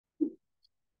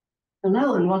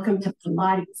Hello and welcome to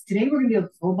Pilates. Today we're going to do a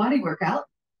full body workout,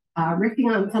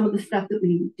 riffing on some of the stuff that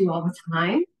we do all the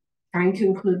time, trying to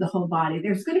include the whole body.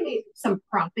 There's going to be some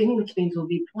propping, which means we'll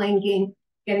be planking,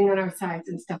 getting on our sides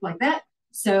and stuff like that.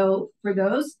 So for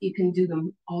those, you can do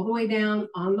them all the way down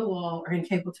on the wall or in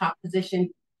tabletop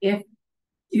position if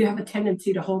you have a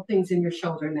tendency to hold things in your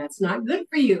shoulder, and that's not good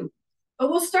for you. But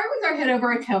we'll start with our head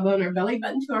over our tailbone, our belly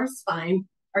button to our spine,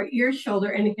 our ear, shoulder,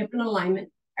 and hip in alignment.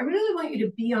 I really want you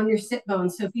to be on your sit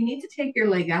bones. So if you need to take your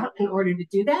leg out in order to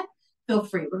do that, feel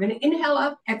free. We're going to inhale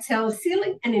up, exhale the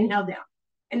ceiling, and inhale down.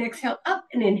 And exhale up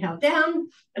and inhale down,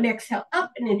 and exhale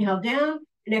up and inhale down,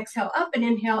 and exhale up and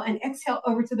inhale, and exhale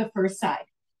over to the first side.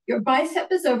 Your bicep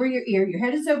is over your ear, your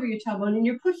head is over your tailbone, and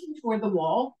you're pushing toward the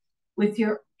wall with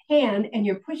your hand, and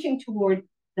you're pushing toward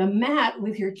the mat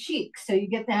with your cheeks. So you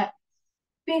get that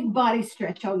big body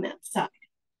stretch on that side.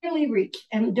 Really reach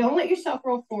and don't let yourself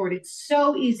roll forward. It's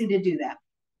so easy to do that.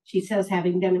 She says,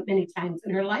 having done it many times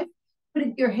in her life,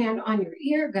 put your hand on your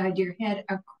ear, guide your head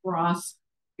across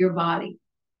your body.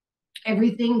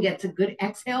 Everything gets a good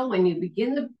exhale when you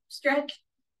begin the stretch,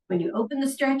 when you open the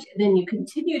stretch, and then you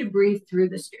continue to breathe through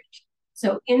the stretch.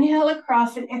 So inhale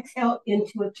across and exhale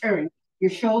into a turn. Your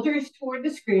shoulder is toward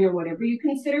the screen or whatever you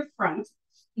consider front.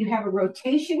 You have a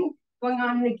rotation going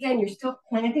on. And again, you're still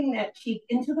planting that cheek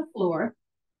into the floor.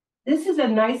 This is a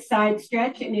nice side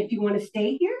stretch, and if you want to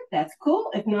stay here, that's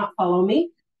cool. If not, follow me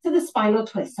to the spinal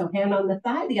twist. So hand on the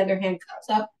thigh, the other hand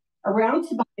comes up around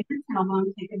to behind your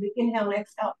tailbone. Take a big inhale and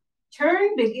exhale.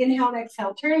 Turn, big inhale and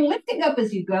exhale. Turn, lifting up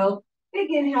as you go. Big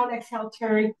inhale and exhale,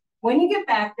 turn. When you get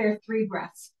back there, 3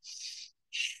 breaths.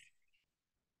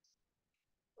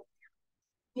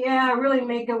 Yeah, really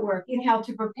make it work. Inhale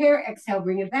to prepare, exhale,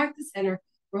 bring it back to center.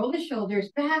 Roll the shoulders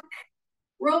back,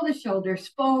 roll the shoulders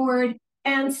forward,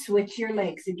 and switch your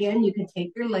legs. Again, you can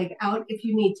take your leg out if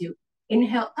you need to.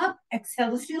 Inhale up,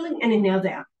 exhale the ceiling, and inhale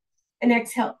down. And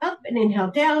exhale up and inhale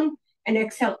down, and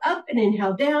exhale up and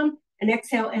inhale down, and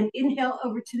exhale and inhale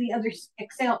over to the other,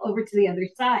 exhale over to the other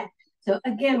side. So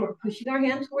again, we're pushing our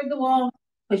hand toward the wall,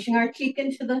 pushing our cheek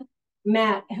into the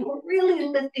mat, and we're really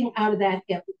lifting out of that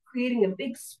hip, creating a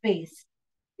big space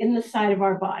in the side of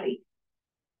our body.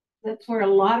 That's where a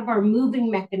lot of our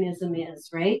moving mechanism is,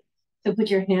 right? So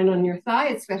put your hand on your thigh,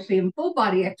 especially in full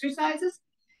body exercises,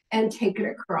 and take it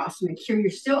across. Make sure you're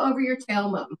still over your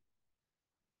tailbone.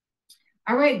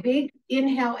 All right, big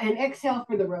inhale and exhale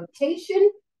for the rotation.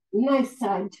 Nice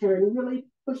side turn, really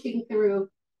pushing through,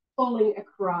 pulling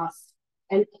across.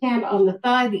 And hand on the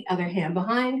thigh, the other hand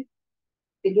behind.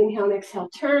 Big inhale and exhale,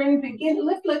 turn.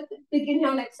 Lift. Big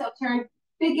inhale and exhale, turn.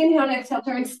 Big inhale and exhale,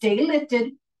 turn. Stay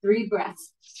lifted. 3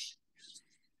 breaths.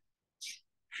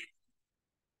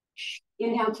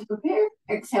 Inhale to prepare.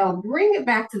 Exhale, bring it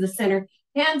back to the center.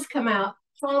 Hands come out,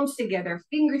 palms together,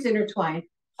 fingers intertwined,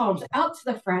 palms out to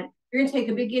the front. You're going to take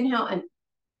a big inhale and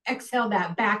exhale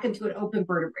that back into an open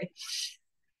vertebrae.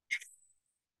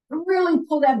 Really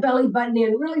pull that belly button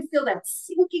in, really feel that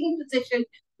sinking position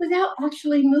without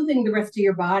actually moving the rest of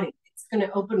your body. It's going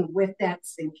to open with that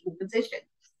sinking position.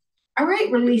 All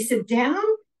right, release it down.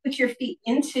 Put your feet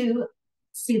into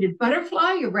seated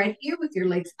butterfly. You're right here with your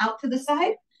legs out to the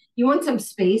side. You want some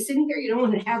space in here. You don't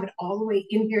want to have it all the way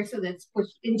in here so that it's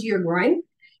pushed into your groin.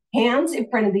 Hands in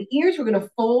front of the ears. We're going to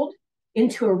fold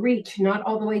into a reach, not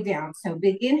all the way down. So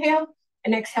big inhale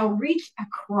and exhale, reach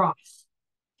across.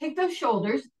 Take those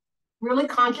shoulders, really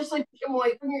consciously push them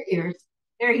away from your ears.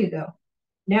 There you go.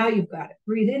 Now you've got it.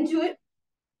 Breathe into it.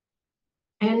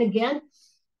 And again,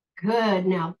 good.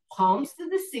 Now palms to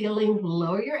the ceiling,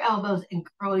 lower your elbows and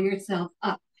curl yourself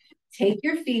up. Take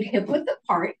your feet hip width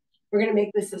apart. We're going to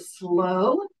make this a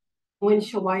slow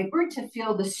windshield wiper to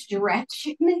feel the stretch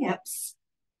in the hips.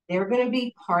 They're going to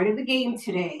be part of the game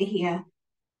today. Yeah.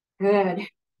 Good.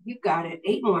 You've got it.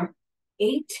 8 more.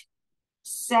 8,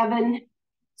 7,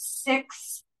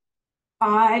 6,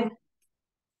 5,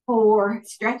 4.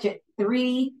 Stretch it.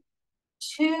 3,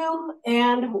 2,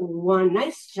 and 1.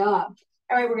 Nice job.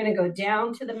 All right, we're going to go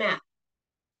down to the mat.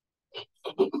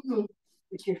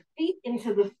 Put your feet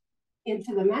into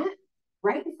the mat,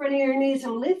 right in front of your knees,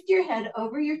 and lift your head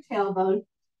over your tailbone.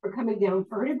 We're coming down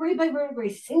vertebrae by vertebrae,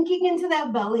 sinking into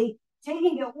that belly,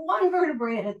 taking it 1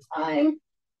 vertebrae at a time.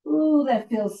 Ooh, that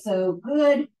feels so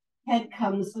good. Head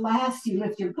comes last. You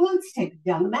lift your glutes, take it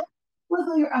down the mat,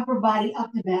 wiggle your upper body up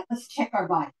the mat. Let's check our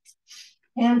bodies.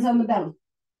 Hands on the belly.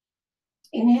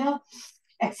 Inhale,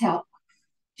 exhale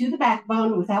to the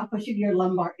backbone without pushing your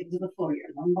lumbar into the floor. Your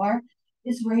lumbar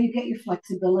is where you get your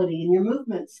flexibility in your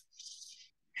movements.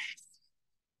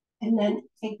 And then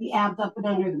take the abs up and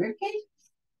under the ribcage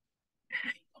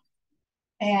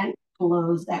and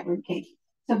close that ribcage.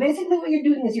 So basically what you're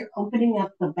doing is you're opening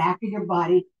up the back of your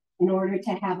body in order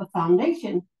to have a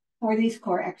foundation for these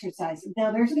core exercises.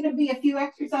 Now there's going to be a few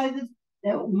exercises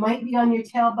that might be on your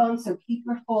tailbone, so keep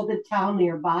your folded towel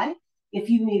nearby if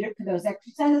you need it for those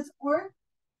exercises, or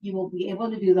you will be able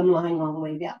to do them lying all the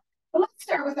way down. But let's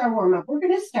start with our warm-up. We're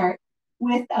going to start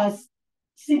with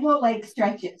single leg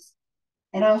stretches.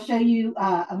 And I'll show you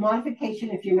a modification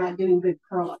if you're not doing good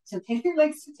curl up. So take your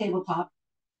legs to tabletop,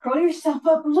 curl yourself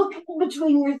up, look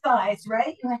between your thighs,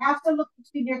 right? You have to look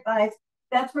between your thighs.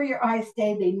 That's where your eyes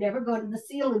stay. They never go to the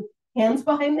ceiling. Hands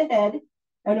behind the head.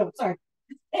 Oh no, sorry.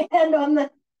 Hand on the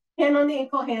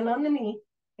ankle, hand on the knee.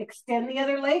 Extend the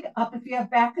other leg up if you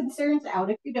have back concerns, out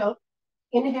if you don't.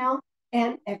 Inhale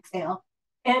and exhale,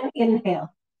 and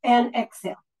inhale and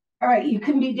exhale. All right, you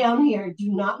can be down here.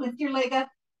 Do not lift your leg up.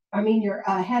 Your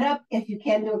head up. If you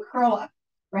can, do a curl up,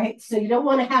 right? So you don't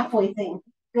want a halfway thing.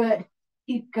 Good.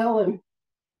 Keep going.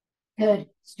 Good.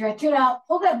 Stretch it out.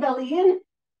 Pull that belly in.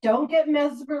 Don't get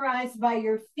mesmerized by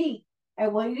your feet. I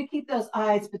want you to keep those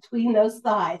eyes between those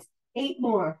thighs. 8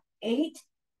 more. 8.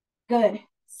 Good.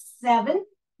 7.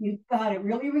 You've got it.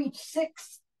 Really reach.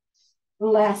 6.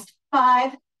 Last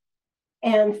 5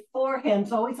 and 4.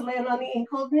 Hands always land on the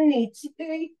ankle and the knee.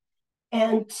 3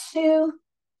 and 2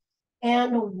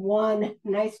 and 1.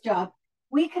 Nice job.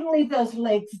 We can leave those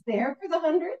legs there for the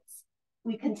hundreds.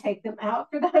 We can take them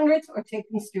out for the hundreds or take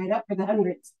them straight up for the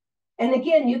hundreds. And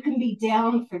again, you can be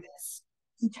down for this.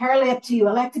 It's entirely up to you.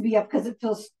 I like to be up because it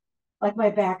feels like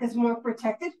my back is more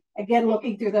protected. Again,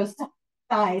 looking through those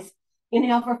thighs.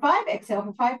 Inhale for 5, exhale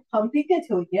for 5, pumping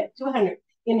until we get to 100.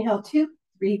 Inhale 2,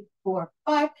 3, 4,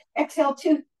 5. Exhale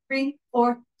 2, 3,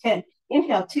 4, 10.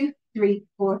 Inhale 2, 3,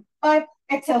 4, 5.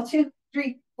 Exhale 2,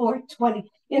 3, 4,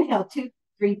 20. Inhale 2,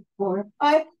 3, 4,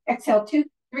 5. Exhale 2,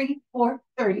 3, 4,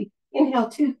 30. Inhale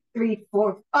 2, 3,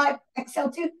 4, 5.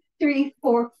 Exhale 2, 3,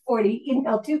 4, 40.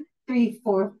 Inhale 2, 3,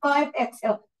 4, 5.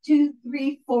 Exhale 2,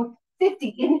 3, 4,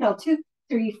 50. Inhale 2,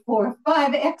 3, 4,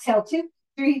 5. Exhale 2,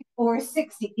 3, 4,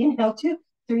 60. Inhale 2,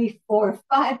 3, 4,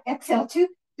 5. Exhale 2,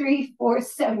 3, 4,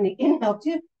 70. Inhale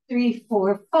 2, 3,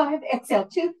 4, 5. Exhale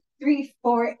 2, 3,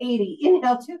 4, 80.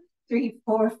 Inhale 2, 3,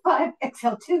 4, 5.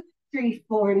 Exhale 2, 3,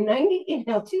 4, 90.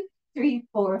 Inhale 2, 3,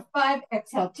 4, 5.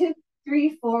 Exhale 2,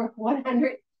 3, 4,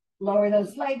 100. Lower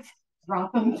those legs,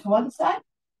 drop them to one side,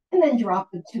 and then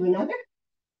drop them to another,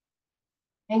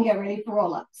 and get ready for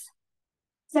roll-ups.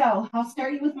 So I'll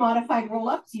start you with modified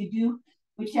roll-ups. You do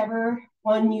whichever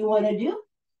one you want to do.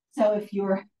 So if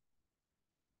you're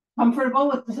comfortable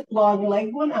with the long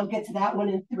leg one, I'll get to that one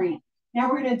in 3. Now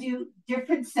we're going to do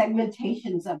different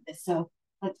segmentations of this. So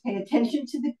let's pay attention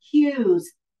to the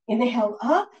cues. Inhale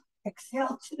up,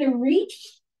 exhale to the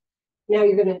reach. Now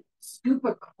you're going to scoop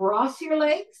across your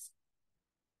legs.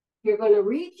 You're going to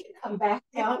reach and come back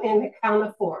down in the count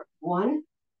of 4. 1,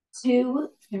 2,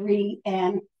 3,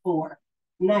 and 4.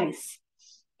 Nice.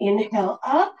 Inhale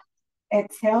up,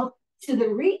 exhale to the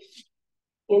reach.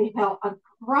 Inhale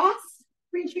across,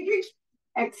 reach, reach, reach.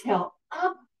 Exhale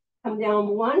up, come down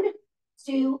 1,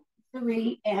 2,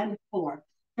 3, and 4.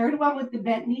 Third one with the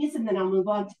bent knees, and then I'll move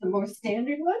on to the more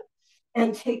standard one.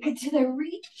 And take it to the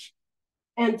reach,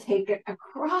 and take it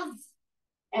across,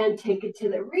 and take it to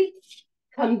the reach.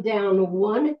 Come down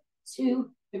 1,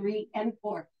 2, 3, and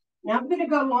 4. Now I'm going to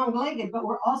go long-legged, but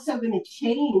we're also going to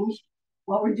change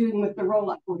what we're doing with the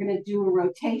roll-up. We're going to do a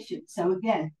rotation. So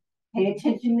again, pay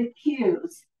attention to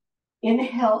cues.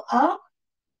 Inhale up,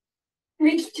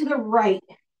 reach to the right.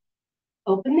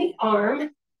 Open the arm,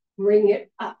 bring it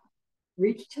up.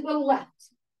 Reach to the left.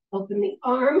 Open the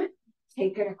arm,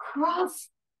 take it across,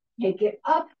 take it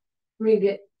up, bring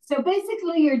it. So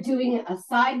basically you're doing a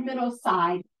side, middle,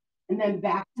 side, and then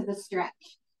back to the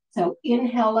stretch. So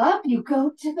inhale up, you go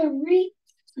to the reach,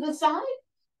 to the side,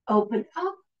 open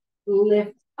up,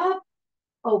 lift up,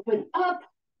 open up,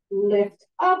 lift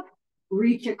up,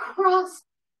 reach across,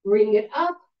 bring it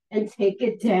up, and take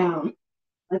it down.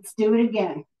 Let's do it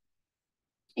again.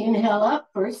 Inhale up,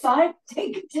 first side,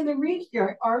 take it to the reach,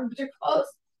 your arms are close,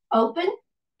 open,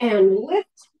 and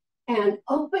lift, and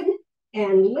open,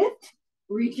 and lift,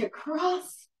 reach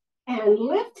across, and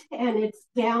lift, and it's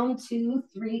down 2,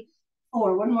 3,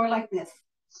 4. One more like this.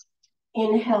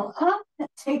 Inhale up,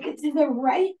 take it to the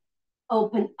right,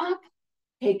 open up,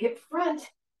 take it front,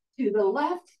 to the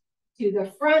left, to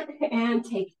the front, and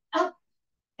take it up,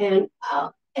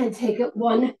 and take it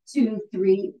 1, 2,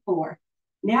 3, 4.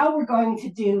 Now we're going to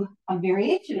do a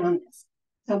variation on this.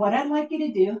 So what I'd like you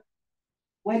to do,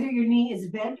 whether your knee is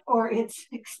bent or it's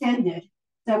extended,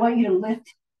 so I want you to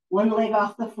lift one leg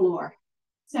off the floor.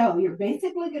 So you're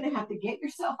basically going to have to get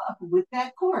yourself up with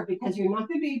that core because you're not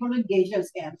going to be able to engage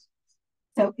those hands.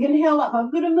 So inhale up.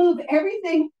 I'm going to move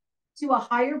everything to a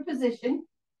higher position.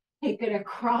 Take it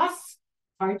across,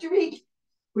 hard to reach.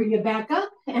 Bring it back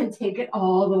up and take it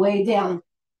all the way down.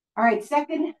 All right,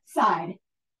 second side.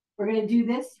 We're going to do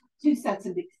this, 2 sets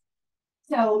of these.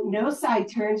 So no side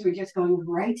turns. We're just going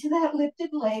right to that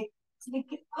lifted leg.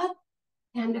 Take it up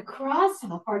and across.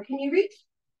 How far can you reach?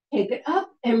 Take it up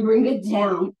and bring it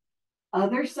down.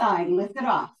 Other side, lift it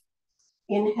off.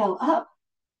 Inhale up,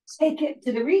 take it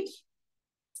to the reach,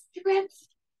 stretch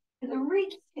to the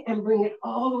reach, and bring it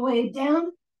all the way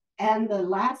down. And the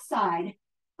last side,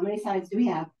 how many sides do we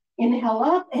have? Inhale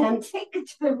up and take it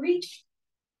to the reach,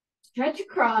 stretch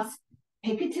across,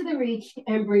 take it to the reach,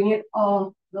 and bring it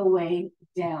all the way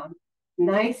down.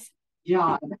 Nice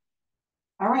job.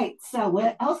 All right, so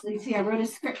what else? You see, I wrote a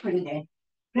script for today.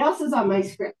 What else is on my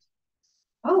script?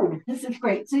 Oh, this is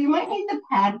great. So you might need the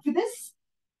pad for this,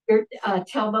 your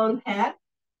tailbone pad,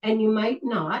 and you might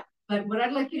not. But what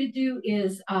I'd like you to do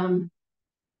is,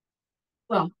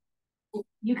 well,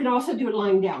 you can also do it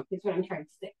lying down, is what I'm trying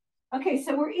to say. Okay,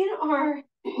 so we're in our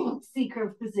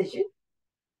C-curve position.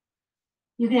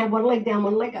 You can have one leg down,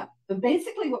 one leg up. But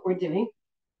basically what we're doing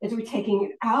is we're taking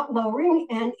it out, lowering,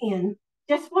 and in.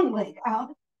 Just one leg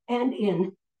out and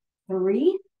in.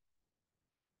 3,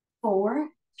 4,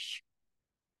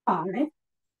 5,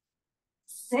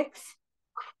 6,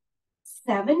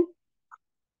 7,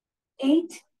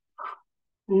 8,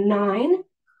 9,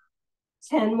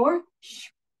 10 more.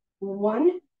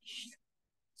 1,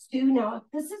 2. Now, if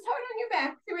this is hard on your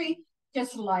back, 3,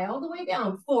 just lie all the way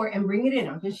down. 4, and bring it in.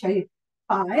 I'll just show you.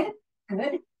 5,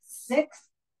 good. 6,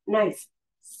 nice.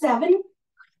 7,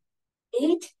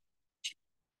 8,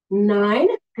 9,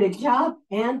 good job.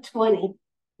 And 20.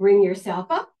 Bring yourself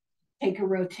up. Take a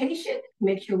rotation.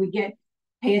 Make sure we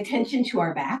pay attention to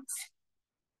our backs.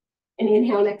 And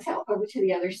inhale and exhale over to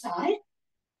the other side.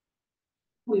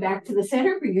 We back to the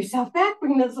center. Bring yourself back.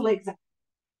 Bring those legs up.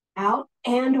 Out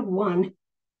and 1.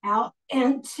 Out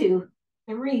and 2.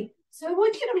 3. So I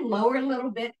want you to lower a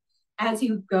little bit as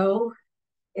you go,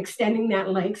 extending that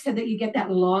leg so that you get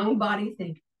that long body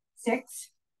thing. 6,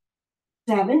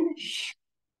 7,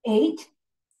 8,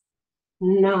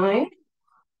 9,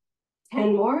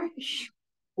 10 more.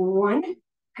 1,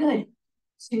 good.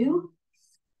 2,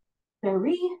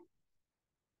 3,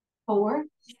 4,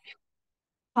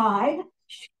 5,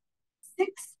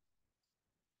 6,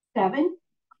 7,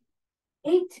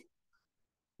 8,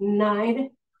 9,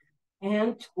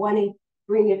 and 20.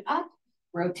 Bring it up,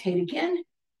 rotate again.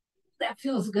 That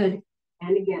feels good.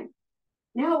 And again.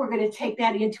 Now we're going to take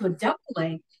that into a double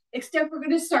leg, except we're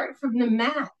going to start from the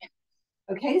mat.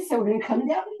 Okay, so we're going to come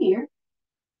down here.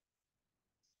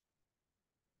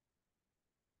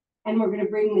 And we're going to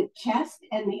bring the chest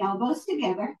and the elbows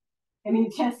together. I mean,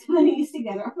 the chest and the knees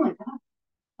together. Oh my God.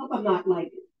 Hope I'm not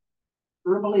like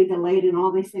verbally delayed in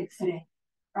all these things today.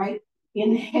 All right.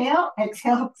 Inhale,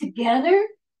 exhale together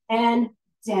and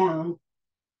down.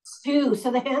 2.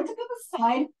 So the hands go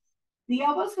beside, the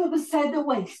elbows go beside the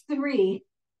waist. 3.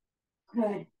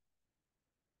 Good.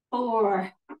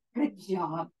 4. Good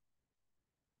job.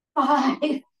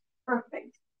 5.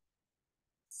 Perfect.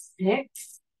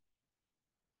 6.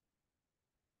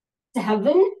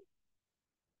 7.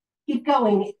 Keep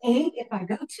going. 8. If I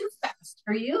go too fast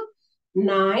for you.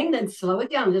 9. Then slow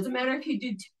it down. Doesn't matter if you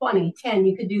do 20, 10.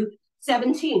 You could do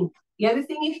 17. The other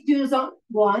thing you can do is on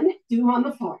 1. Do them on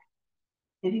the floor.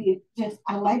 If you just,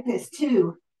 I like this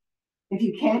too. If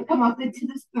you can't come up into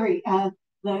this 3,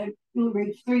 the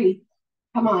reach 3,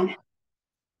 come on.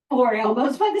 4.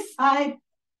 Elbows by the side.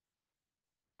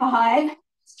 5,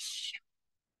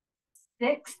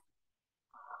 6,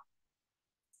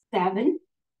 7,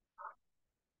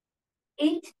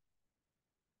 8,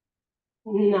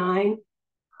 9,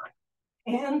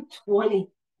 and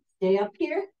 20. Stay up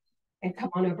here and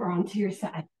come on over onto your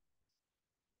side.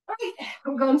 All right,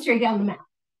 I'm going straight down the mat.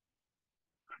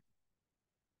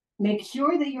 Make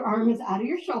sure that your arm is out of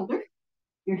your shoulder,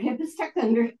 your hip is tucked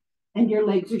under, and your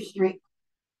legs are straight.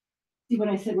 See what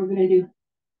I said we're going to do?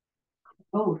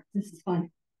 Oh, this is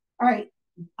fun. All right.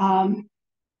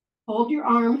 Hold your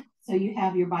arm so you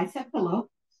have your bicep below.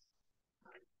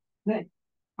 Good.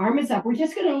 Arm is up. We're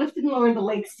just going to lift and lower the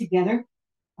legs together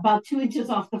about 2 inches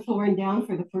off the floor and down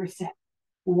for the first set.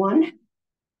 1,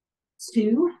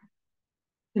 2,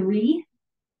 3,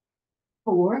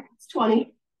 4, it's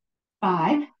 20,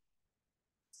 5,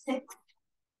 6,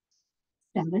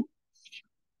 7,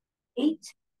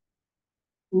 8,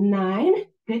 9,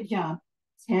 good job.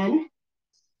 10,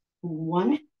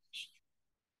 1,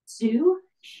 2,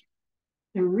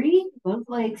 3, both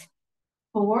legs.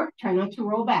 4, try not to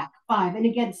roll back. 5, and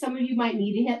again, some of you might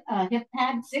need a hip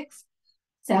pad. 6,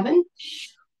 7,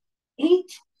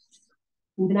 8,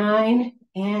 9,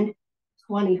 and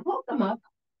 20. Hold them up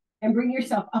and bring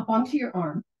yourself up onto your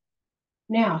arm.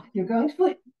 Now, you're going to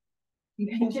put,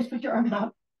 you can just put your arm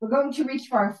out. We're going to reach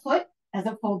for our foot as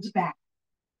it folds back.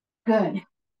 Good.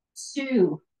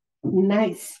 2,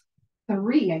 nice.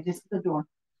 3, I just hit the door.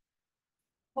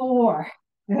 4,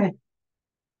 good.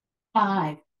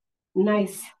 5,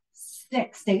 nice.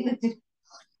 6, stay lifted.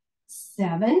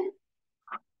 7,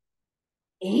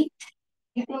 8,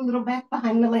 getting a little back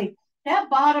behind the leg. That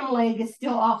bottom leg is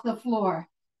still off the floor.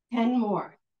 10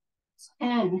 more.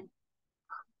 10,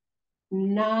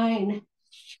 9,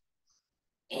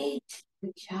 8,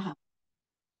 good job.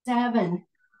 7,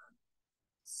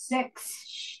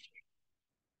 6,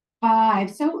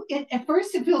 5. So at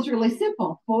first it feels really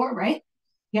simple. 4, right?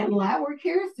 Getting lat work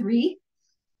here. 3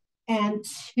 and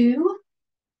 2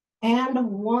 and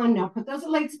 1. Now put those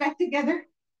legs back together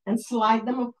and slide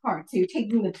them apart. So you're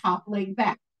taking the top leg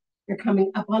back. You're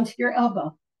coming up onto your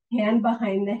elbow, hand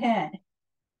behind the head.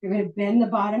 You're going to bend the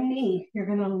bottom knee. You're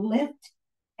going to lift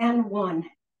and 1,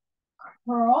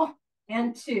 curl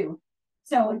and 2.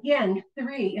 So again,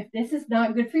 3. If this is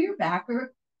not good for your back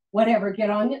or whatever, get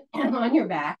on your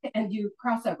back and do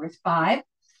crossovers. 5.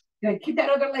 Good. Keep that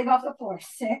other leg off the floor.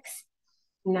 6.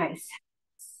 Nice.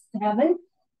 7,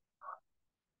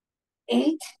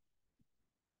 8,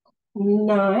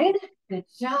 9. Good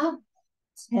job.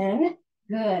 10.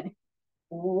 Good.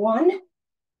 1,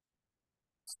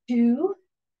 2,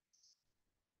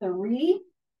 3,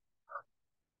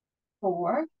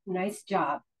 4. Nice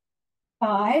job.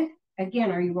 5.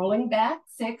 Again, are you rolling back?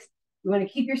 6. You want to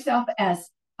keep yourself as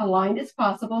aligned as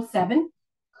possible. 7,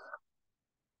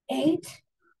 8,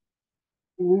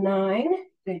 9.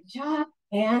 Good job.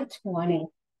 And 20.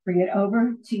 Bring it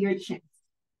over to your chest,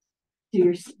 to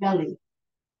your belly.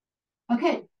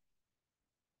 Okay.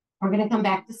 We're going to come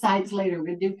back to sides later. We're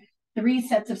going to do 3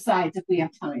 sets of sides if we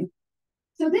have time.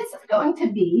 So this is going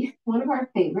to be one of our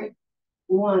favorite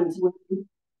ones. Where we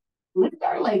lift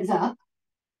our legs up,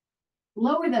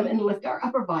 lower them, and lift our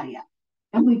upper body up.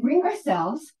 And we bring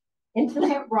ourselves into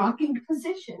that rocking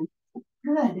position.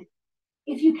 Good.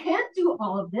 If you can't do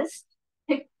all of this,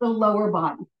 pick the lower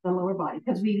body,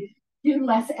 because we do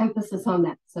less emphasis on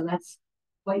that. So that's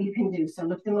what you can do. So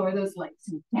lift and lower those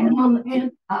legs. Down on the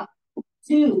hand, up.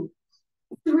 2,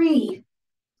 3,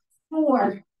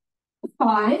 4,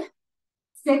 5,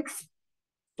 6,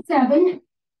 7,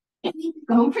 8.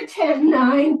 Going for 10,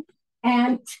 9,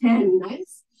 and 10.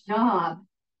 Nice job.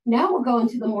 Now we'll go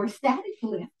into the more static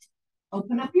lift.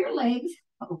 Open up your legs,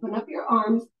 open up your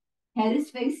arms. Head is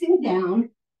facing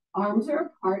down. Arms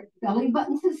are apart. Belly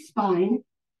button to spine.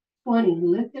 20.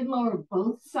 Lift and lower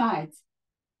both sides.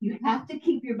 You have to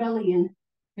keep your belly in,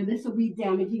 or this will be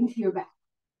damaging to your back.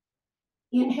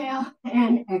 Inhale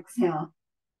and exhale.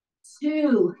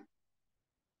 2,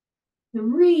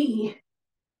 3,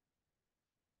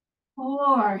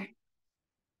 4,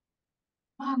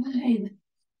 5,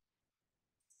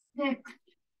 6,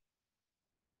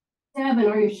 7.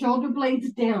 Are your shoulder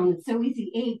blades down? It's so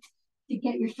easy. 8, to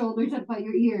get your shoulders up by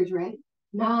your ears, right?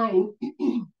 9,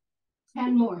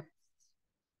 10 more.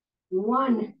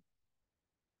 1,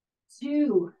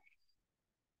 2,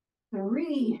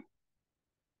 3,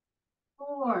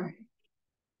 4,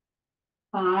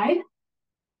 5,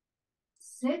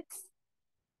 6,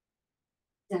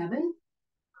 7,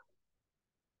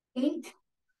 8,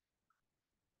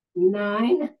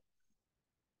 9,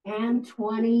 and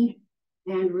 20,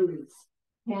 and release.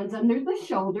 Hands under the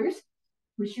shoulders.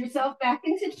 Push yourself back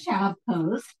into child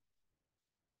pose.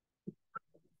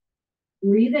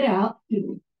 Breathe it out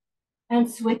and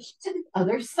switch to the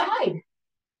other side.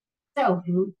 So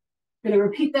I'm going to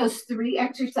repeat those 3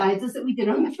 exercises that we did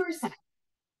on the first side.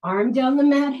 Arm down the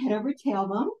mat, head over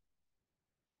tailbone.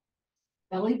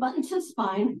 Belly button to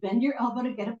spine. Bend your elbow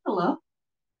to get a pillow.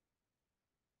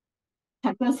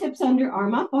 Tuck those hips under,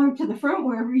 arm up, arm to the front,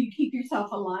 wherever you keep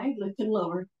yourself aligned. Lift and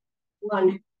lower.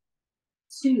 1,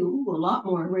 2, a lot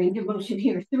more range of motion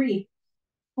here. 3,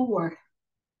 4,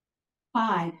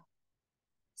 5,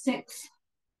 6,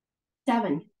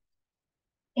 7,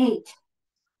 8,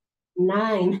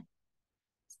 9,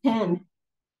 10.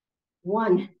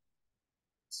 1,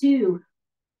 2,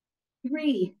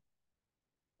 3,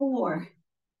 4,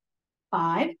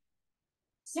 5,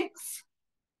 6,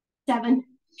 7,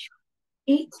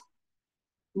 8,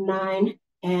 9,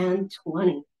 and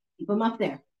 20. Keep them up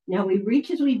there. Now we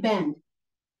reach as we bend.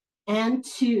 And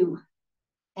 2,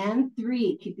 and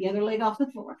 3. Keep the other leg off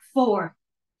the floor. 4,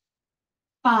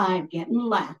 5, getting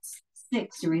lats.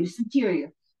 6, raise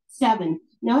superior. 7.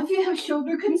 Now if you have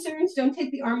shoulder concerns, don't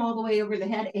take the arm all the way over the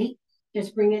head. 8,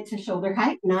 Just bring it to shoulder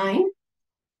height. 9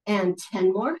 and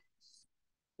 10 more.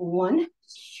 1,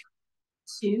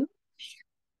 2,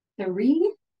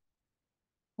 3,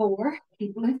 4.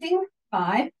 Keep lifting.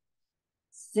 5,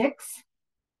 6,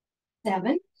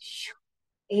 7,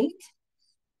 8,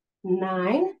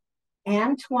 9,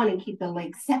 and 20. Keep the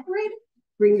legs separated.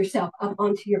 Bring yourself up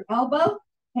onto your elbow,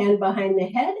 hand behind the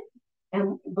head,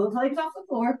 and both legs off the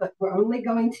floor, but we're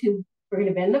going to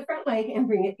bend the front leg and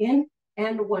bring it in,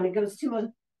 and 1. It goes to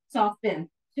a soft bend.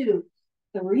 2,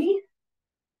 3,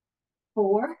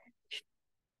 4,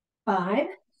 5,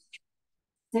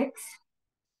 6,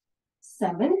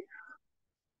 7,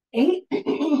 8,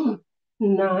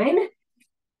 9,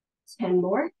 10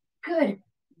 more. Good.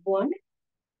 1,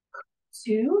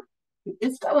 2, keep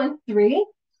this going. 3,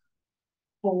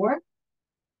 4,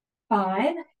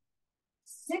 5,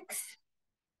 6,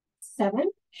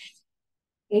 7,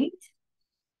 8,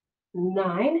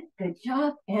 9. Good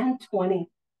job. And 20.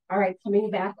 All right, coming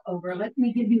back over. Let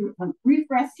me give you a brief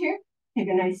rest here. Take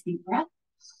a nice deep breath.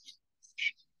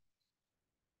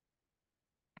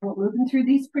 We're moving through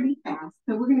these pretty fast.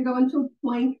 So we're going to go into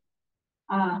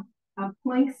a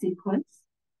plank sequence.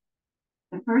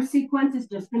 The first sequence is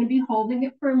just going to be holding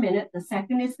it for a minute. The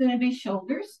second is going to be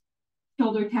shoulders,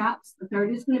 shoulder taps. The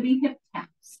third is going to be hip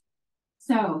taps.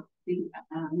 So you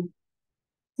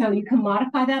can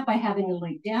modify that by having a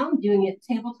leg down, doing it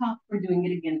tabletop, or doing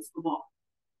it against the wall.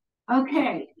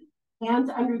 Okay, hands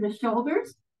under the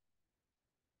shoulders.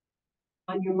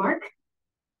 On your mark,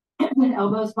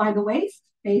 elbows by the waist,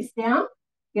 face down,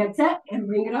 get set, and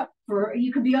bring it up.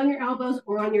 You could be on your elbows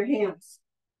or on your hands.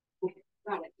 Okay,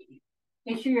 got it.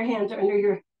 Make sure your hands are under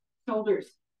your shoulders,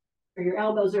 or your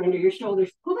elbows are under your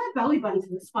shoulders. Pull that belly button to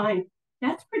the spine.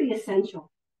 That's pretty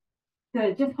essential.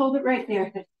 Good, just hold it right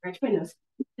there. Stretch my nose.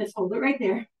 Just hold it right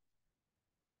there.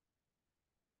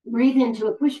 Breathe into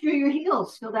it. Push through your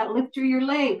heels. Feel that lift through your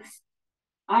legs.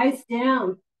 Eyes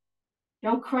down.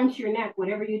 Don't crunch your neck,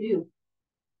 whatever you do.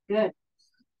 Good.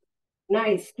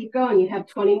 Nice. Keep going. You have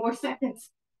 20 more seconds.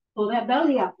 Pull that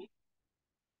belly up.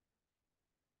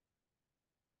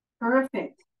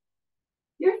 Perfect.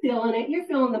 You're feeling it. You're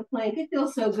feeling the plank. It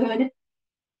feels so good.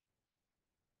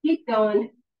 Keep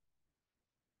going.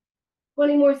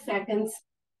 20 more seconds.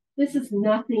 This is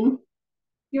nothing.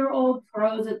 You're old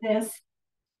pros at this.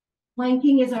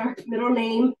 Planking is our middle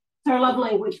name. It's our love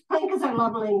language. Plank is our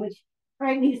love language.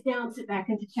 Right knees down, sit back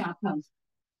into child pose.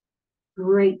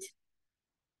 Great.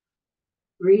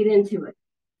 Breathe into it.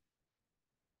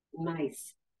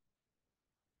 Nice.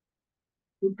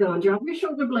 Keep going. Drop your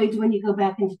shoulder blades when you go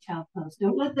back into child pose.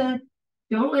 Don't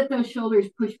let those shoulders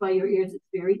push by your ears. It's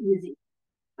very easy.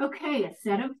 Okay, a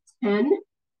set of 10.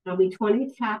 That'll be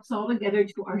 20 taps all together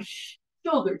to our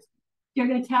shoulders. You're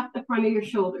going to tap the front of your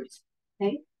shoulders.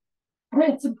 Okay. And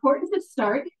it's important to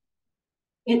start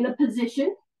in the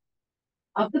position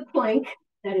of the plank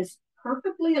that is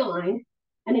perfectly aligned.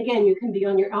 And again, you can be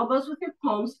on your elbows with your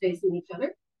palms facing each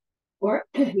other, or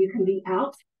you can be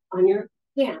out on your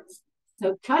hands.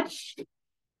 So touch,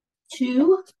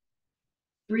 2,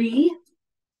 3,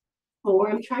 4.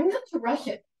 I'm trying not to rush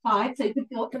it. 5, so you can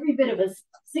feel every bit of a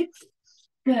 6.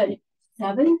 Good.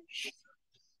 7,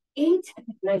 8.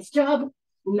 Nice job.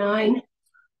 9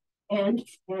 and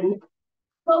 10.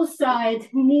 Both sides,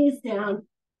 knees down,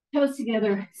 toes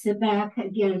together, sit back.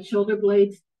 Again, shoulder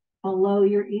blades below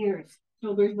your ears,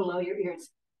 shoulders below your ears.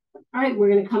 All right, we're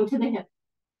going to come to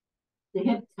the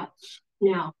hip touch.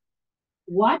 Now,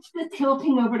 watch the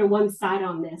tilting over to one side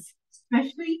on this,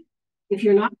 especially if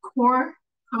you're not core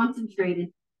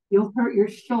concentrated, you'll hurt your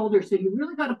shoulder. So you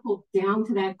really got to pull down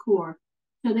to that core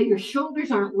so that your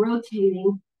shoulders aren't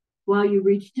rotating while you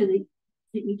reach to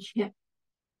each hip.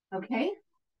 Okay?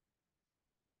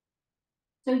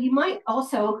 So you might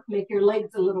also make your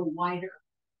legs a little wider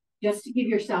just to give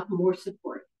yourself more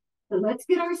support. So let's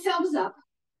get ourselves up.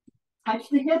 Touch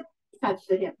the hip, touch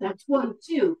the hip. That's 1,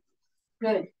 2.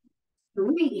 Good.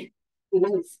 3.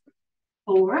 Nice.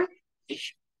 4.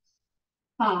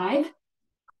 5.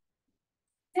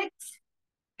 6.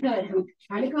 Good. I'm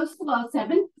trying to go slow.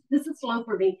 7. This is slow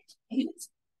for me. 8.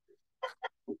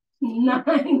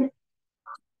 9.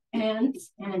 And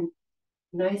 10.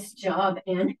 Nice job.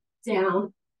 And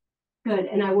down. Good.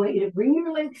 And I want you to bring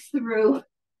your legs through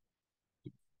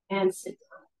and sit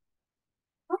down.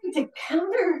 We're going to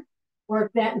counter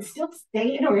work that and still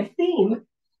stay in our theme.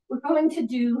 We're going to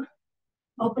do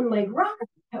open leg rocker.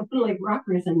 Open leg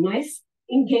rocker is a nice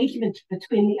engagement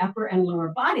between the upper and lower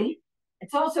body.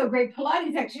 It's also a great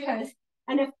Pilates exercise,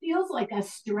 and it feels like a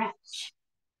stretch,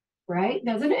 right?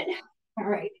 Doesn't it? All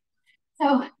right.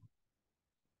 So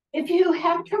if you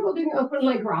have trouble doing open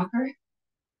leg rocker,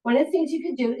 One of the things you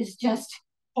can do is just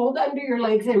hold under your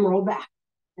legs and roll back,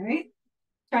 all right?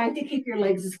 Trying to keep your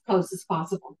legs as close as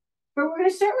possible. But we're going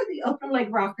to start with the open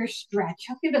leg rocker stretch.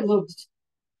 I'll give it a little,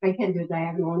 I can't do a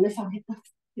diagonal on this. I'll hit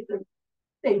the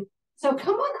thing. So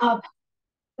come on up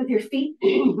with your feet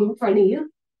in front of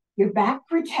you, your back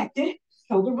protected,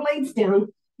 shoulder blades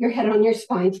down, your head on your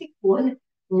spine. Take one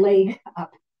leg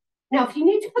up. Now, if you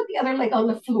need to put the other leg on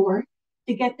the floor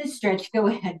to get this stretch, go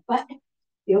ahead. But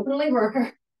the open leg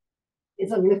rocker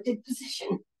is a lifted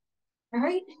position. All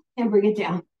right, and bring it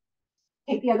down.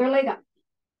 Take the other leg up.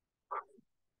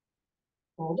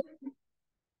 Hold it.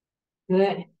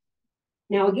 Good.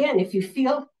 Now, again, if you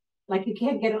feel like you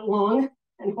can't get it long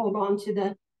and hold on to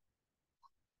the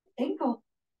ankle,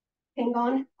 hang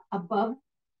on above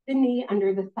the knee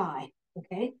under the thigh,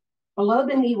 okay? Below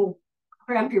the knee will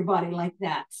cramp your body like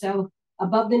that. So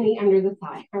above the knee under the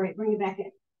thigh. All right, bring it back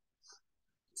in.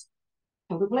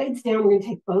 Shoulder blades down. We're going to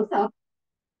take both up.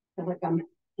 I feel like I'm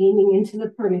aiming into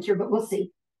the furniture, but we'll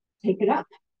see. Take it up.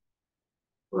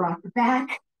 Rock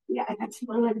back. Yeah, I got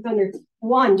one leg under.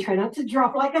 One, try not to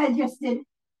drop like I just did.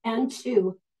 And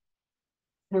 2,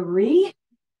 3,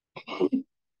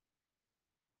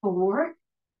 4.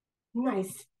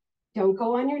 Nice. Don't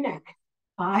go on your neck.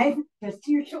 5, just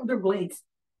to your shoulder blades.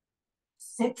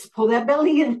 6, pull that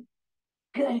belly in.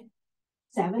 Good.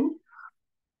 7,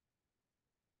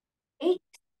 8,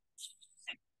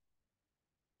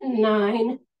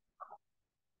 9,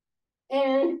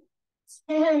 and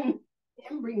 10.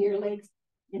 And bring your legs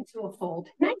into a fold.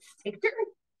 Nice. Take a turn.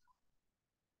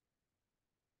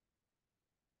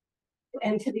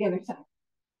 And to the other side.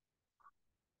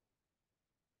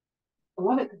 I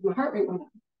love it because my heart rate went up.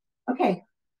 Okay.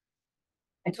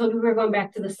 I told you we were going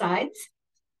back to the sides,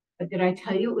 but did I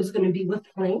tell you it was going to be with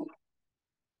plank?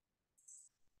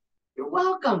 You're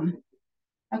welcome.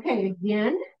 Okay,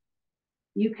 again,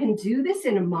 you can do this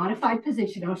in a modified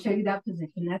position. I'll show you that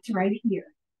position. That's right here.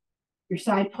 Your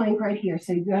side plank right here.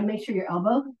 So you got to make sure your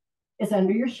elbow is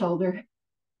under your shoulder.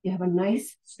 You have a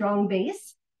nice, strong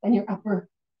base, and your upper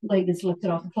leg is lifted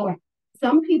off the floor.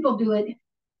 Some people do it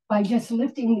by just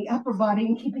lifting the upper body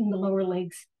and keeping the lower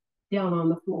legs down on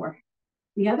the floor.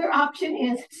 The other option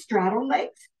is straddle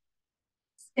legs,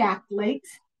 stacked legs,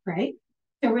 right?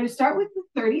 So we're going to start with the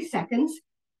 30 seconds.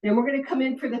 Then we're going to come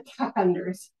in for the tuck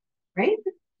unders, right?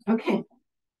 Okay.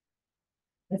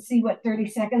 Let's see what 30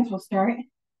 seconds will start.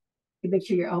 You make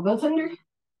sure your elbows under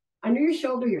your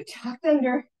shoulder, you're tucked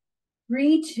under.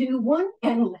 3, 2, 1,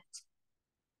 and lift.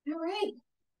 All right.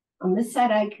 On this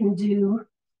side, I can do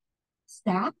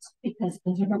stacked because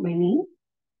those are not my knee.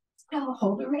 So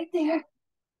hold it right there.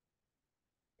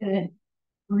 Good.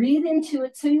 Breathe into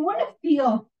it. So you want to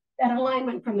feel that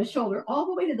alignment from the shoulder all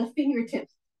the way to the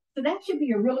fingertips. So that should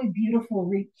be a really beautiful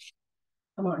reach.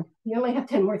 Come on. You only have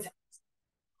 10 more seconds.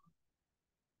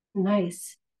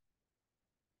 Nice.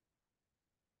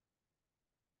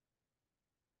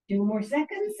 2 more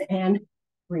seconds and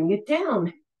bring it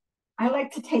down. I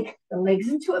like to take the legs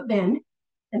into a bend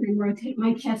and then rotate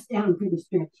my chest down for the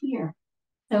stretch here.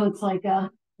 So it's like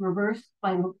a reverse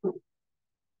spinal cord.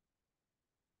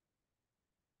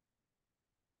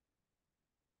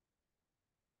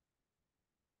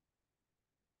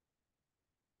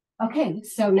 Okay,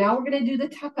 so now we're going to do the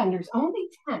tuck unders. Only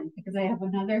 10 because I have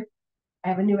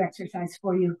a new exercise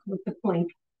for you with the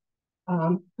plank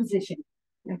position.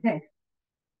 Okay,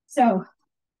 so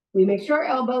we make sure our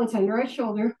elbow is under our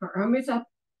shoulder, our arm is up.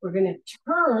 We're going to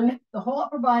turn the whole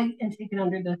upper body and take it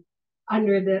under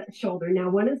the shoulder. Now,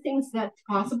 one of the things that's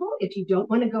possible, if you don't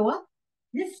want to go up,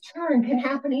 this turn can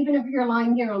happen even if you're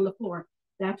lying here on the floor.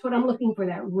 That's what I'm looking for,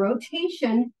 that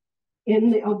rotation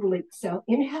in the oblique. So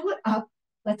inhale it up.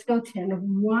 Let's go 10.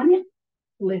 1,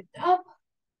 lift up.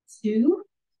 2,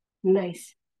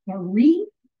 nice. 3,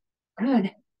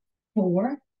 good.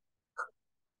 4,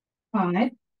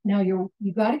 5. Now you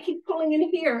got to keep pulling in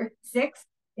here. 6,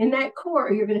 in that core,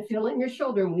 or you're going to feel it in your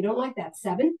shoulder, and we don't like that.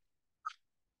 7,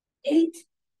 8,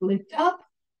 lift up.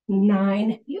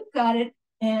 9, you've got it.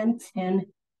 And 10,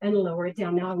 and lower it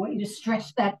down. Now I want you to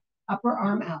stretch that upper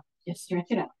arm out. Just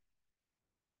stretch it out.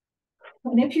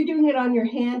 And if you're doing it on your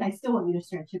hand, I still want you to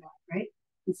stretch it out, right?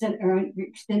 Or on your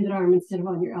extended arm instead of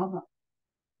on your elbow.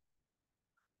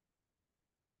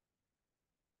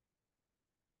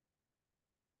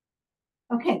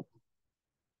 Okay.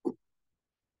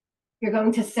 You're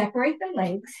going to separate the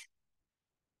legs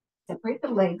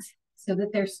so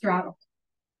that they're straddled.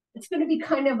 It's going to be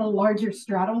kind of a larger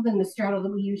straddle than the straddle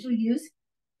that we usually use.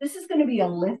 This is going to be a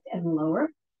lift and lower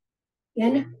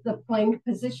in the plank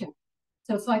position.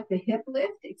 So it's like the hip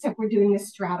lift, except we're doing a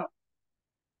straddle.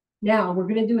 Now we're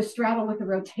going to do a straddle with a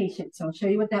rotation. So I'll show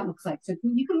you what that looks like. So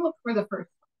you can look for the first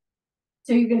one.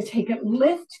 So you're going to take it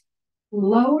lift,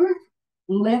 lower,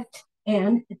 lift,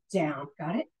 and down.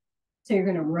 Got it? So you're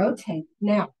going to rotate.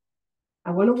 Now,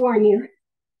 I want to warn you,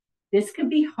 this can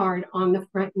be hard on the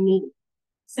front knee.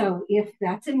 So if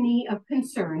that's a knee of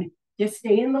concern, just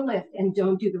stay in the lift and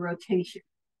don't do the rotation.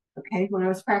 Okay? When I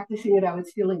was practicing it, I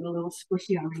was feeling a little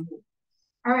squishy on my knee.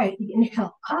 All right,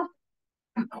 inhale up,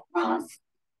 across,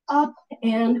 up,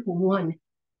 and 1,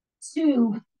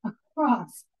 2,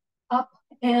 across, up,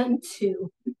 and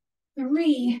 2,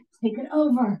 3, take it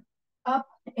over, up,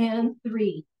 and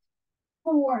 3,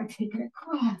 4, take it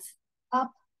across,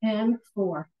 up, and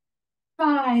 4,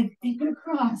 5, take it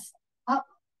across, up,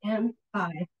 and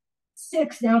 5,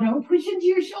 6, now don't push into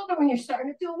your shoulder when you're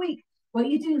starting to feel weak. What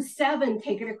you do, 7,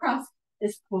 take it across,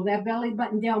 just pull that belly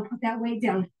button down, put that weight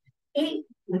down. 8,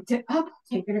 lift it up,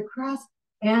 take it across,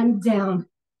 and down.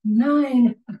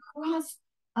 9, across,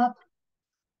 up,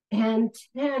 and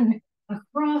 10,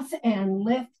 across, and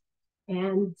lift,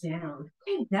 and down.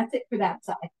 Okay, that's it for that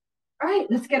side. All right,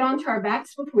 let's get on to our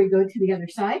backs before we go to the other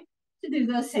side to do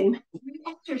those same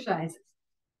exercises.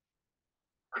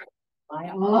 Lie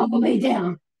all the way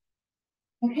down.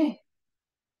 Okay,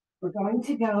 we're going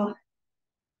to go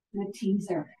to the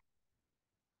teaser.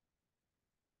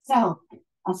 So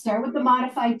I'll start with the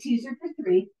modified teaser for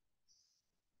 3.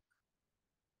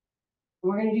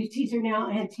 We're going to do teaser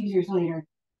now and teasers later.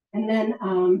 And then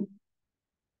a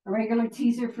regular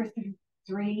teaser for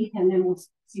 3, and then we'll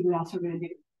see what else we're going to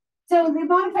do. So the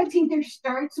modified teaser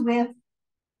starts with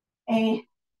a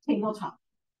tabletop.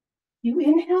 You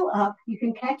inhale up, you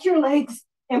can catch your legs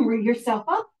and bring yourself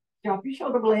up, drop your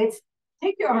shoulder blades,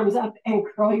 take your arms up and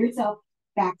curl yourself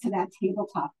back to that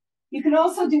tabletop. You can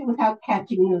also do it without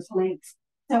catching those legs.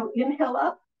 So inhale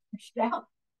up, push it out,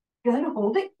 good,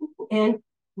 hold it, and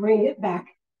bring it back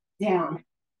down.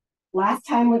 Last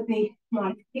time with the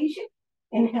modification,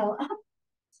 inhale up,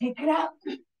 take it out,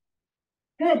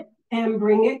 good, and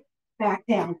bring it back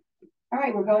down. All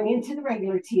right, we're going into the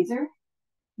regular teaser.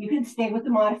 You can stay with the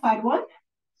modified one.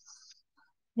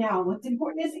 Now, what's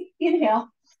important is inhale.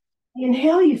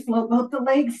 Inhale, you float both the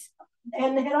legs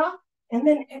and the head off, and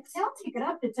then exhale, take it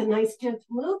up. It's a nice gentle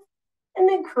move, and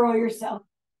then curl yourself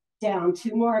down.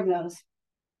 2 more of those.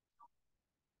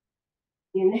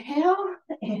 Inhale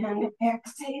and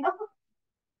exhale,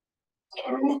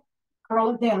 and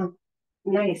curl it down.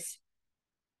 Nice.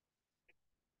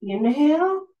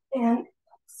 Inhale and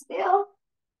exhale,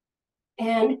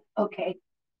 and okay.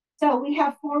 So we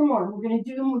have 4 more. We're going to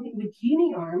do them with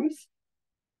genie arms.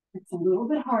 It's a little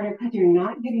bit harder because you're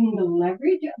not getting the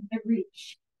leverage of the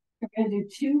reach. We're going to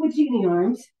do 2 with genie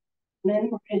arms, and then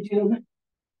we're going to do them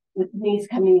with the knees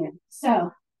coming in.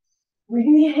 So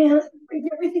bring the hand, bring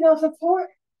everything off the floor,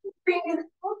 bring it,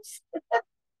 oops,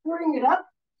 bring it up.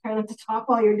 Try not to talk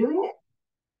while you're doing it,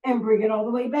 and bring it all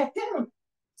the way back down.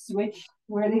 Switch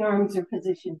where the arms are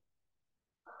positioned.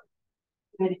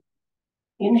 Good.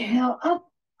 Inhale up,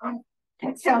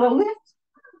 exhale to lift,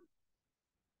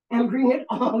 and bring it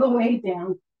all the way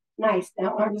down. Nice.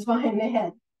 Now arms behind the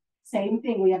head. Same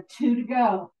thing. We have 2 to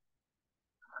go.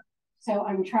 So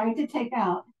I'm trying to take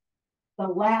out the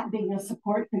lat being a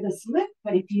support for this lift,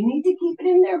 but if you need to keep it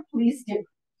in there, please do.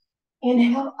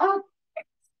 Inhale up,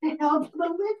 exhale to the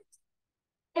lift,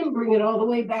 and bring it all the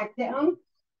way back down.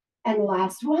 And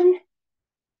last one,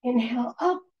 inhale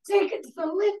up, take it to the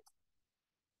lift,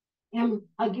 and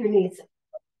hug your knees.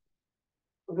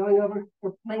 We're going over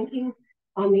for planking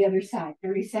on the other side.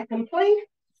 30-second plank,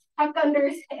 tuck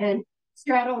unders, and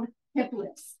straddled hip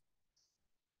lifts.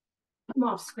 I'm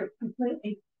off script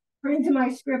completely. We're into my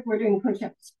script, we're doing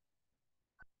push-ups.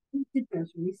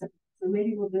 So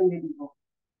maybe we'll do medieval.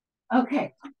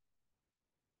 Okay.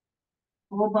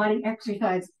 Whole body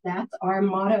exercise. That's our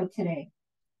motto today.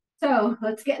 So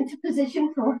let's get into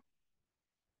position for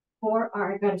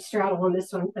our, I got to straddle on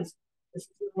this one because this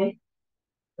is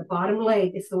the bottom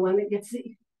leg is the one that gets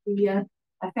the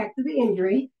effect of the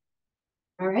injury.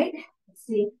 All right. Let's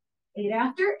see. 8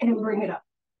 after and bring it up.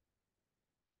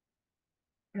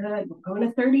 Good. We're going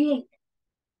to 38.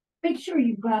 Make sure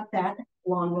you've got that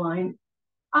long line.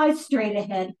 Eyes straight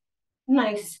ahead.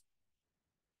 Nice.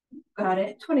 Got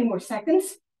it. 20 more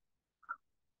seconds.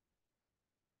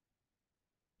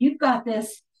 You've got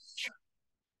this.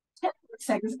 10 more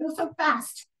seconds. Go so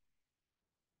fast.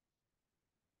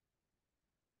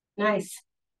 Nice.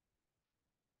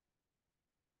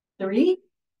 3,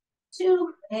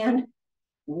 2, and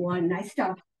 1. Nice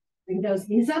job. Bring those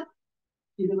knees up.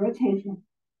 Do the rotation.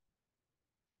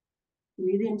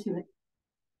 Breathe into it.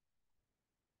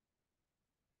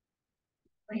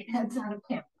 My head's out of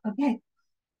camp. Okay,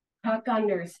 tuck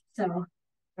unders. So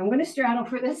I'm going to straddle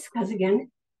for this because, again,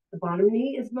 the bottom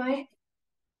knee is my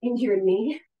injured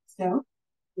knee. So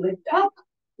lift up,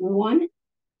 1,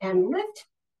 and lift,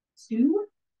 2,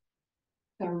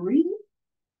 3,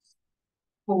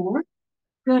 4.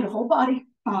 Good, whole body,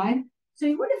 5. So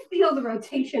you want to feel the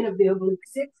rotation of the oblique.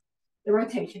 6, the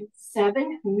rotation.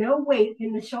 7, no weight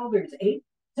in the shoulders. 8,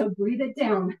 so breathe it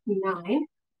down. 9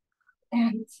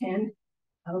 and 10.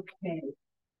 Okay,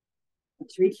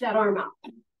 let's reach that arm out.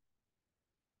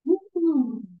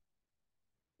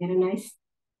 Get a nice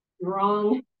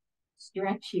strong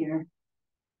stretch here.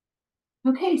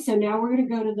 Okay, so now we're going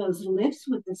to go to those lifts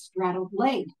with the straddled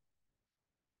leg.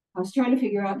 I was trying to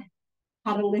figure out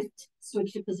how to lift,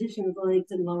 switch the position of the legs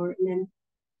and lower it, and then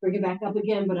bring it back up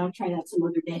again, but I'll try that some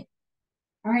other day.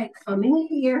 All right, coming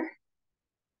here,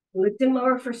 lift and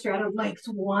lower for straddled legs.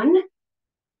 1.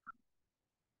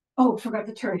 Oh, forgot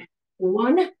to turn.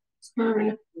 1,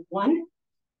 turn 1,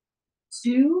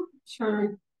 2,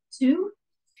 turn 2,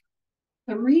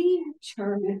 3,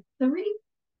 turn 3.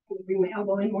 Bring my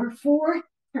elbow in more. 4,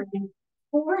 turn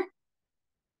 4,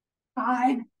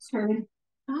 5, turn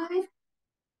 5,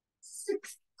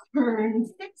 6, turn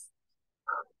 6,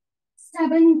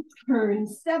 7, turn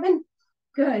 7.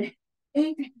 Good.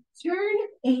 8, turn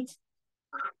 8,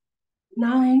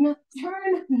 9,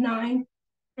 turn 9,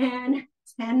 and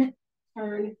 10,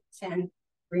 turn 10.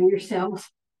 Bring yourselves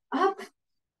up.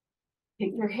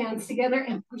 Take your hands together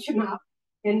and push them out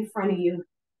in front of you.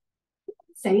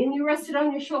 Saying you rested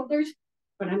on your shoulders,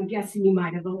 but I'm guessing you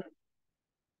might have a little.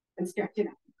 And stretch it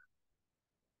out.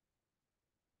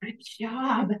 Good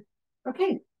job.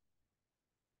 Okay.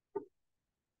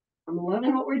 I'm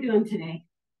loving what we're doing today.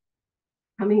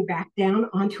 Coming back down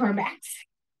onto our backs.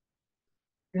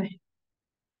 Good.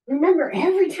 Remember,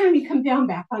 every time you come down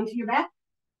back onto your back,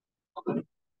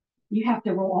 you have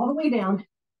to roll all the way down,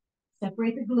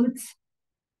 separate the glutes,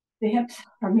 the hips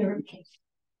from the rib cage.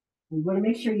 You want to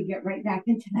make sure you get right back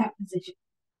into that position.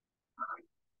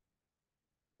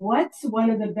 What's one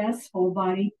of the best full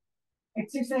body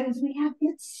exercises we have?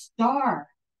 It's STAR.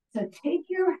 So take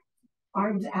your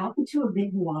arms out into a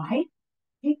big Y.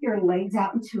 Take your legs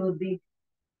out into a big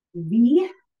V,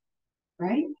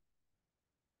 right?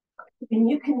 And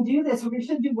you can do this. We're going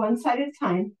to do one side at a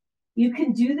time. You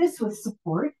can do this with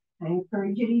support. I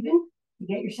encourage you even to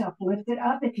get yourself lifted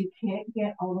up if you can't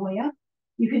get all the way up.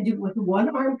 You can do it with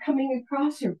one arm coming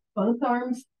across or both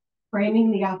arms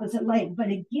framing the opposite leg. But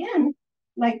again,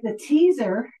 like the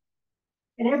teaser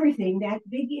and everything, that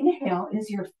big inhale is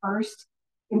your first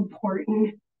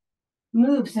important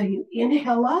move. So you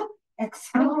inhale up,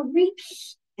 exhale,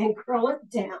 reach, and curl it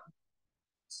down.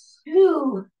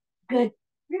 2, good.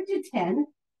 Here's your 10,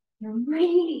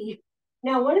 3.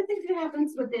 Now, one of the things that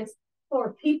happens with this,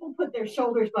 or people put their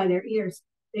shoulders by their ears.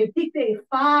 They think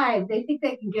 5, they think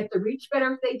they can get the reach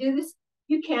better if they do this.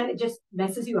 You can, it just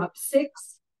messes you up.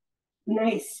 6,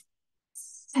 nice.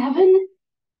 7,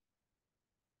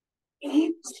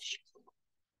 8,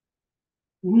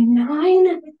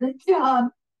 9, good job.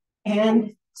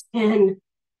 And 10,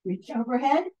 reach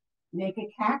overhead, make a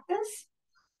cactus.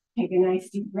 Take a nice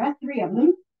deep breath, 3 of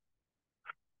them.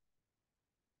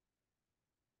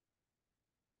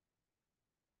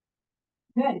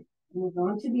 Good. Move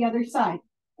on to the other side.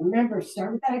 Remember,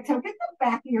 start with that exhale. Get the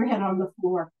back of your head on the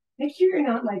floor. Make sure you're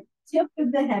not like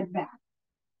tipping the head back.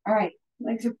 All right,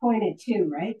 legs are pointed too,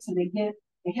 right? So they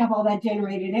have all that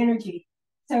generated energy.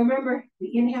 So remember,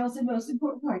 the inhale is the most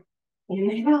important part.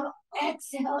 Inhale,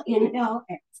 exhale, inhale,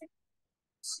 exhale.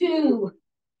 2,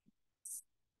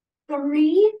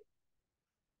 3,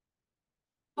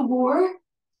 4,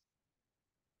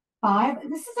 5.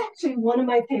 This is actually one of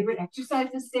my favorite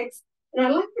exercises. 6, and I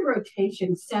like the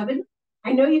rotation. 7,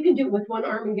 I know you can do it with one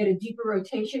arm and get a deeper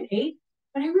rotation. 8,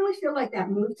 but I really feel like that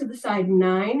move to the side.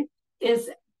 9 is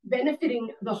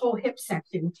benefiting the whole hip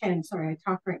section. 10, sorry, I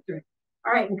talked right through it.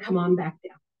 All right, and come on back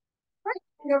down. All right,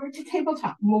 and over to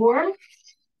tabletop. More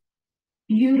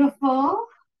beautiful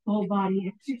full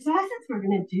body exercises we're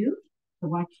going to do the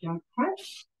watchdog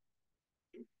crunch.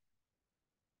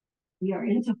 We are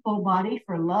into full body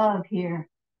for love here.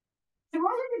 So we're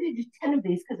only going to do 10 of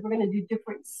these because we're going to do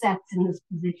different sets in this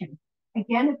position.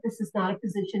 Again, if this is not a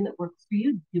position that works for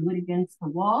you, do it against the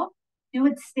wall. Do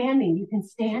it standing. You can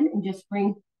stand and just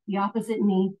bring the opposite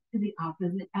knee to the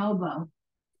opposite elbow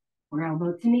or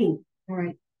elbow to knee. All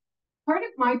right. Part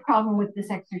of my problem with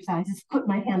this exercise is put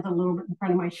my hands a little bit in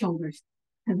front of my shoulders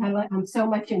because I'm so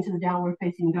much into the downward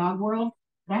facing dog world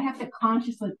that I have to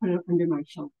consciously put it under my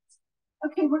shoulders.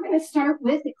 Okay, we're going to start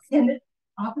with extended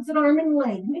opposite arm and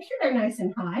leg. Make sure they're nice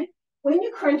and high. When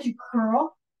you crunch, you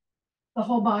curl the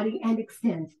whole body and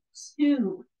extend.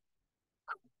 2,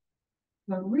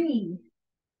 3,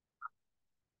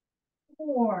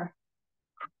 4,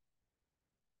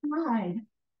 5,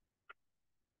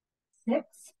 6,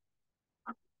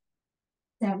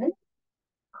 7,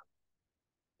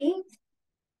 8,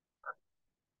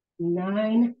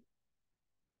 9,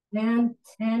 and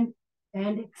 10.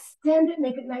 And extend it,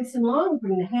 make it nice and long.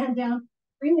 Bring the hand down,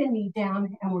 bring the knee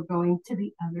down, and we're going to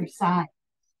the other side.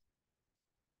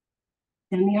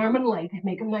 Bend the arm and leg,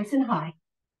 make them nice and high.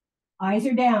 Eyes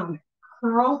are down,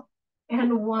 curl,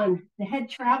 and 1. The head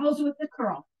travels with the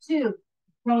curl. 2,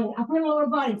 curling upper and lower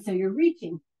body, so you're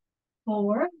reaching.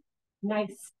 4,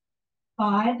 nice.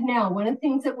 5, now one of the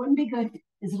things that wouldn't be good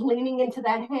is leaning into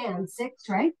that hand. 6,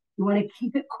 right? You want to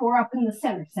keep it core up in the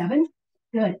center. 7,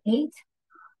 good. 8,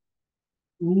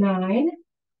 9,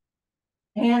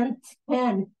 and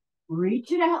 10.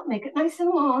 Reach it out, make it nice and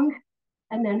long,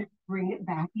 and then bring it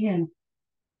back in.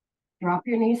 Drop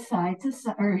your knees side to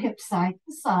side, or hips side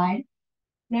to side.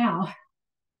 Now,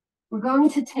 we're going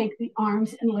to take the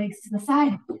arms and legs to the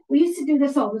side. We used to do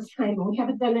this all the time, but we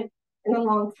haven't done it in a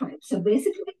long time. So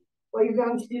basically, what you're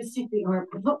going to do is take the arm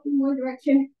up in one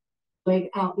direction, leg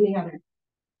out in the other.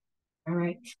 All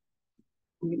right.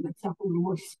 I'll give myself a little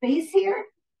more space here.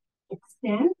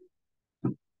 Extend.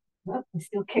 Oh, I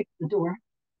still kick the door.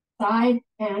 Side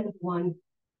and 1.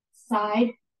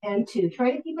 Side and 2.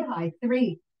 Try to keep it high.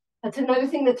 3. That's another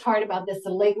thing that's hard about this. The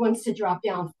leg wants to drop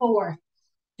down. 4.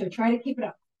 So try to keep it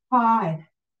up. 5,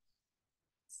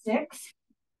 6,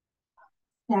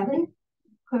 7.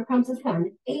 Here comes the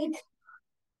sun. 8,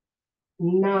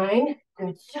 9.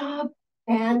 Good job.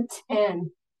 And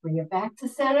 10. Bring it back to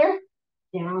center.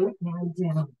 Down and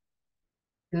down.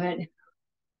 Good.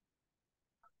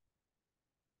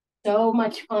 So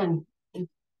much fun.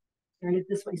 Turn it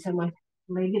this way so my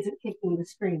leg isn't kicking the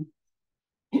screen.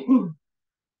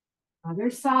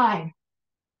 Other side.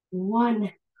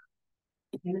 1.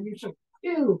 And your shoulder.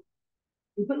 2.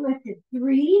 Keep it lifted.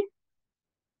 3,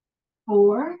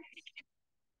 4,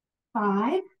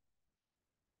 5,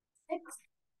 6,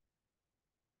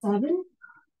 7,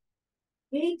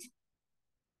 8,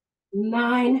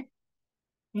 9,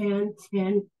 and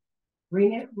 10.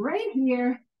 Bring it right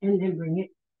here and then bring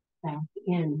it back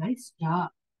in. Nice job.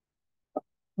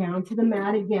 Down to the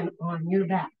mat again on your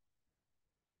back.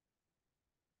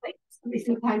 Wait, let me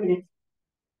see what time it is.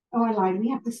 Oh, I lied. We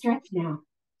have to stretch now.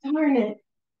 Darn it.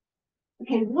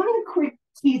 Okay, one quick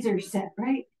teaser set,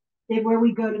 right? Where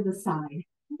we go to the side.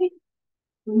 Okay.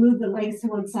 We move the legs to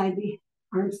one side, the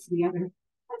arms to the other.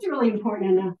 That's really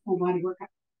important in a full body workout.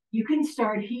 You can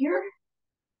start here.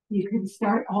 You can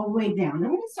start all the way down. I'm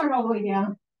going to start all the way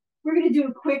down. We're going to do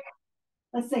a quick,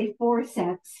 let's say 4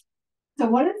 sets. So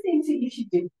one of the things that you should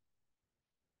do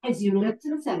is you lift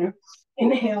to the center,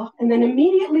 inhale, and then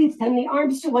immediately send the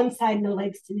arms to one side and the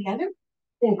legs to the other.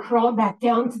 Then crawl back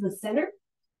down to the center,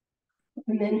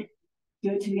 and then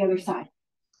do it to the other side.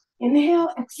 Inhale,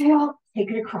 exhale, take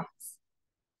it across.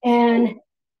 And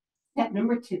step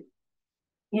number 2.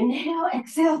 Inhale,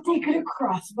 exhale, take it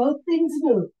across. Both things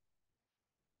move.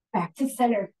 Back to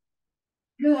center.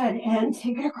 Good, and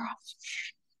take it across.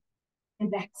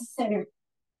 And back to center.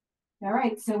 All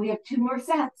right, so we have 2 more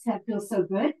sets. That feels so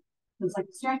good. Feels like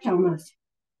a stretch almost.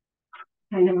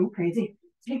 I know I'm crazy.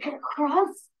 Take it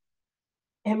across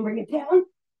and bring it down.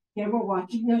 Again, we're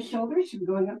watching those shoulders. We're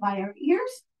going up by our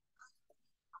ears.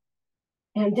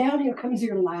 And down, here comes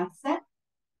your last set.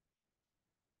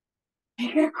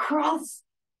 Take it across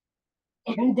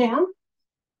and down.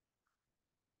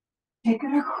 Take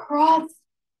it across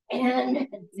and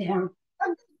down.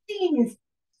 Knees.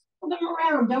 Pull them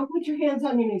around. Don't put your hands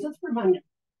on your knees. Let's remind them.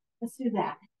 Let's do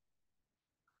that.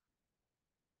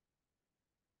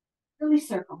 Really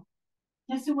circle.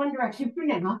 Just in one direction for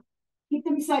now. Keep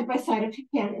them side by side if you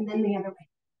can, and then the other way.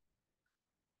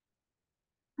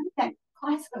 How did that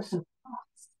class go so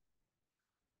fast?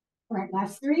 All right,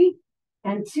 last 3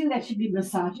 and 2. That should be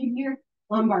massaging your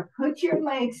lumbar. Put your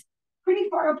legs pretty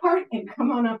far apart and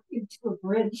come on up into a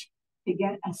bridge to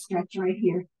get a stretch right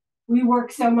here. We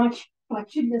work so much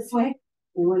flexion this way.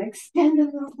 We want to extend a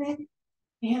little bit.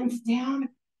 Hands down.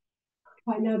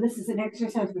 I know this is an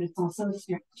exercise, but it's also a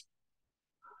stretch.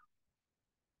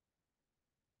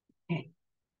 Okay.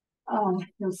 Oh, it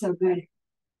feels so good.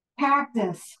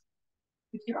 Cactus.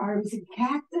 Put your arms in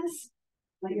cactus.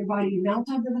 Let your body melt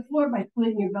onto the floor by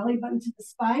putting your belly button to the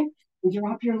spine and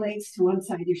drop your legs to one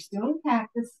side. You're still in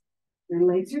cactus. Your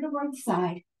legs are to one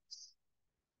side.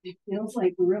 It feels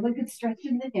like a really good stretch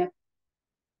in the hip.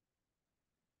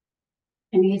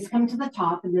 And knees come to the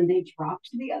top and then they drop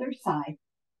to the other side.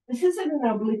 This isn't an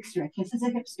oblique stretch. This is a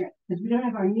hip stretch because we don't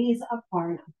have our knees up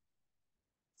far enough.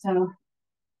 So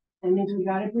that means we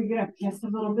got to bring it up just a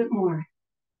little bit more.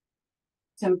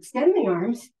 So extend the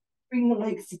arms, bring the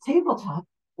legs to tabletop,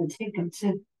 and take them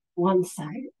to one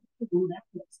side.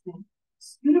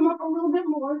 Scoot them up a little bit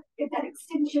more, get that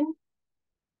extension.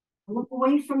 Look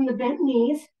away from the bent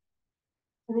knees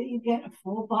so that you get a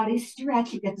full body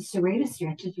stretch. You get the serrated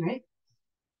stretches, right?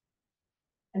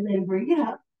 And then bring it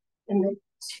up and then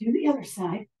to the other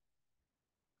side.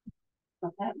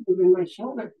 Got that moving my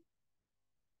shoulder.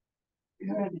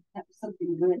 Good. That was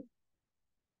something good.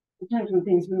 Sometimes when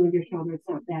things move in your shoulder, it's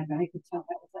not bad, but I could tell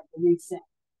that was like a reset.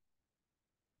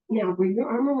 Now bring your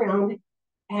arm around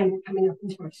and we're coming up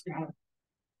into our straddle.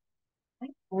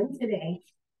 Fun today.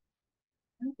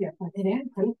 Yeah, fun today.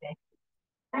 Fun today.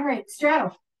 All right,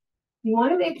 straddle. You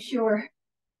want to make sure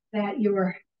that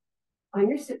you're on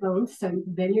your sit bones, so you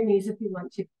can bend your knees if you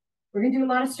want to. We're going to do a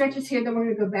lot of stretches here, then we're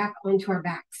going to go back onto our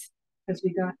backs because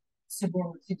we got some more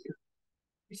work to do.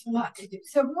 There's a lot to do.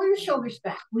 So roll your shoulders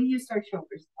back. We used our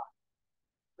shoulders a lot.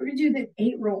 We're going to do the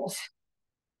 8 rolls.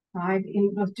 5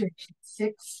 in both directions.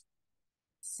 6,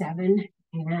 7,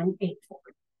 and 8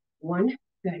 forward. 1,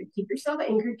 good. Keep yourself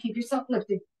anchored. Keep yourself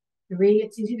lifted. 3,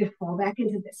 it's easy to fall back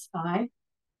into this. 5,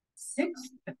 6,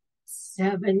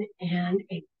 7, and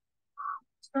 8.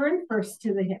 Turn first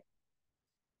to the hip.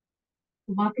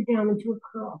 Lock it down into a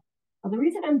curl. Now, the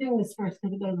reason I'm doing this first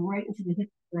because it goes right into the hip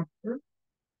flexor.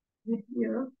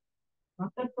 Here,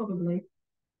 lock that shoulder blade.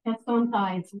 Chest on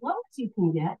thigh as low as you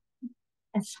can get,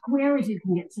 as square as you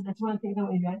can get. So that's one thing that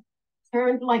we got.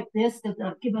 Turned like this does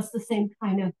not give us the same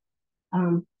kind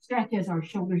of stretch as our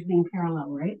shoulders being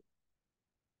parallel, right?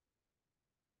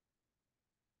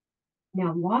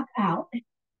 Now walk out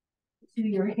to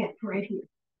your hip right here.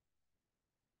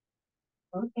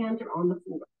 Both hands are on the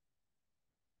floor.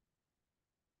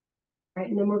 Right,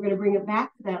 and then we're going to bring it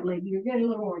back to that leg. You're getting a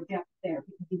little more depth there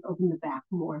because you've opened the back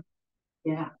more.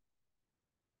 Yeah.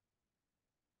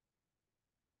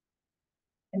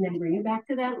 And then bring it back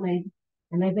to that leg.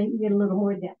 And I bet you get a little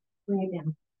more depth. Bring it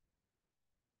down.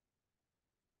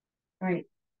 All right.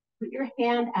 Put your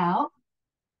hand out,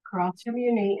 cross over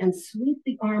your knee, and sweep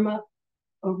the arm up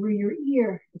over your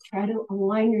ear. Try to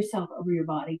align yourself over your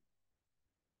body.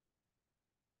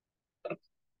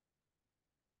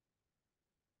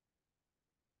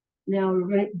 Now we're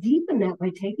going to deepen that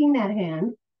by taking that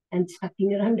hand and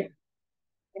tucking it under.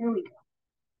 There we go.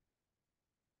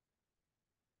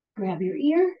 Grab your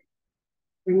ear,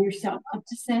 bring yourself up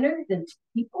to center, then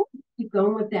keep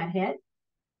going with that head.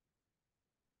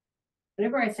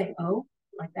 Whenever I say oh,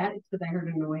 like that, it's because I heard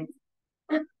a noise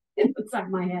inside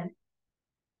my head.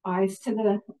 Eyes to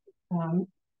the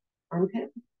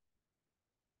armpit,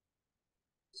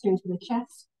 chin to the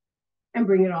chest, and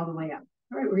bring it all the way up.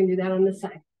 All right, we're going to do that on this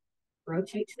side.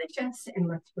 Rotate to the chest, and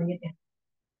let's bring it down.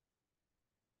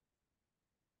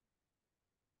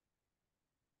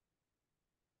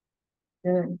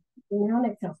 Good. Now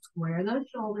exhale, square those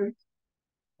shoulders.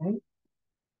 Right.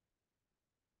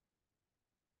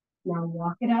 Now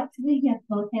walk it out to the hip,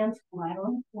 both hands flat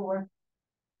on the floor.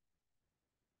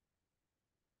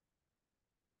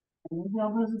 And the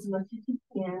elbows as much as you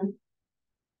can.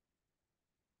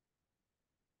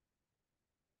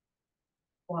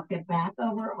 Walk it back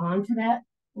over onto that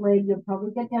leg. You'll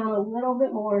probably get down a little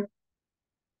bit more.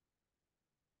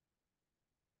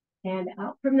 Hand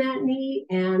out from that knee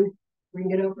and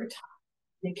bring it over top.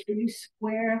 Make sure you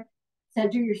square,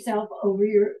 center yourself over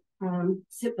your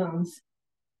sit bones.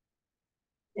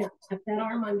 Now, tuck that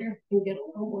arm under and get a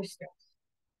little more stretch.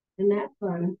 Isn't that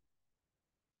fun?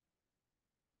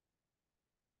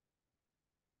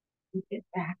 Get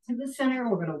back to the center.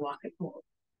 We're going to walk it forward.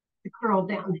 The curl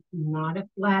down, not a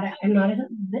flat out, and not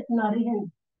a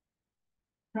hinge.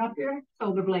 Drop your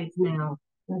shoulder blades now.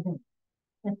 The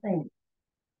thing.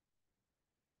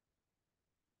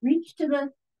 Reach to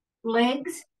the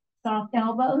legs, soft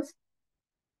elbows.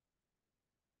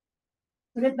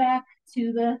 Put it back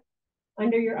to the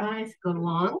under your eyes. Go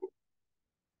long.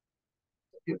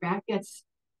 Your back gets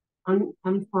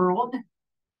unfurled.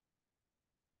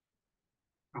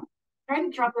 Try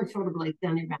to drop those shoulder blades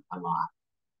down your back a lot.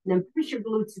 And then push your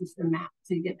glutes into the mat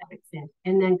so you get that extension.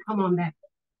 And then come on back.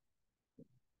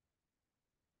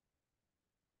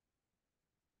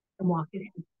 And walk it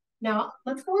in. Now,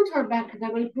 let's go into our back because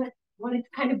I want to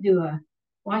kind of do a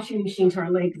washing machine to our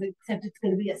legs, except it's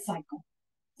going to be a cycle.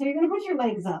 So you're going to put your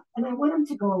legs up, and I want them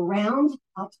to go around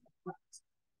out to the front.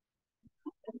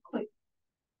 Quick.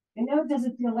 I know it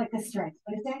doesn't feel like a stretch,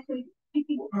 but it's actually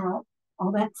picking out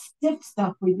all that stiff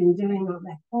stuff we've been doing, all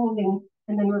that holding,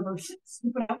 and then reverse it.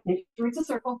 Scoop it up, make sure it's a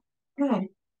circle. Good.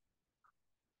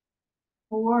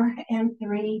 4 and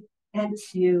 3 and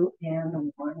 2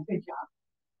 and 1. Good job.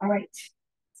 All right.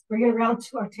 Let's bring it around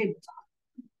to our tabletop.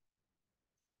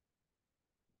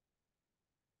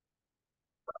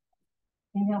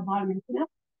 Inhale, bottom and chin up.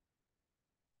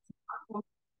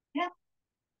 Yeah.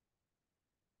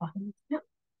 Bottom and chin up.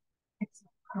 Exhale,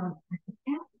 curl up like a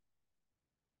cat.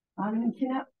 Bottom and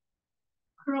chin up.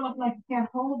 Curl up like a cat.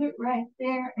 Hold it right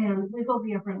there and wiggle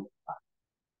the upper lip.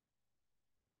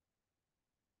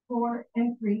 4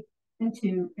 and 3 and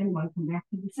 2 and 1. Come back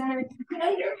to the center. Get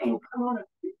under and come on up.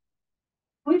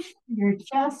 Push your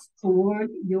chest toward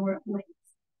your legs.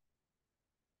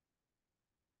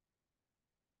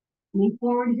 Knee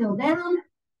forward, heel down.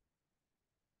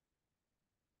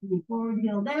 Knee forward,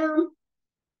 heel down.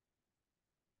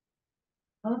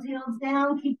 Those heels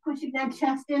down. Keep pushing that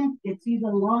chest in. Gets you the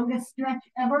longest stretch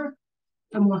ever.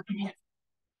 I'm walking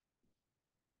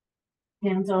in.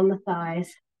 Hands on the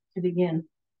thighs to begin.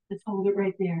 Just hold it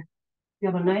right there. You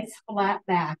have a nice flat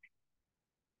back.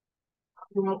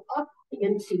 Roll up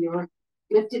into your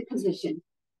lifted position.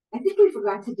 I think we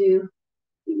forgot to do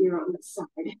the ear on the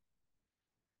side.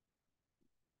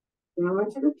 Down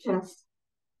into the chest.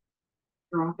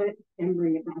 Drop it and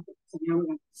bring it back up. So now we're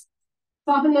going to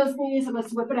soften those knees and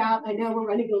let's whip it out. I know we're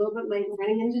running a little bit late. We're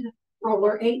running into the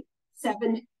roller. 8,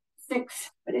 7,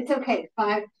 6, but it's okay.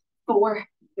 5, 4,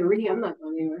 3. I'm not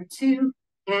going anywhere. 2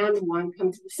 and 1.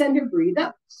 Come to the center. Breathe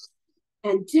up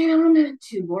and down.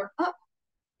 2 more up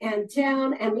and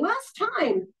down. And last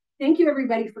time, thank you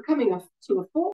everybody for coming to a full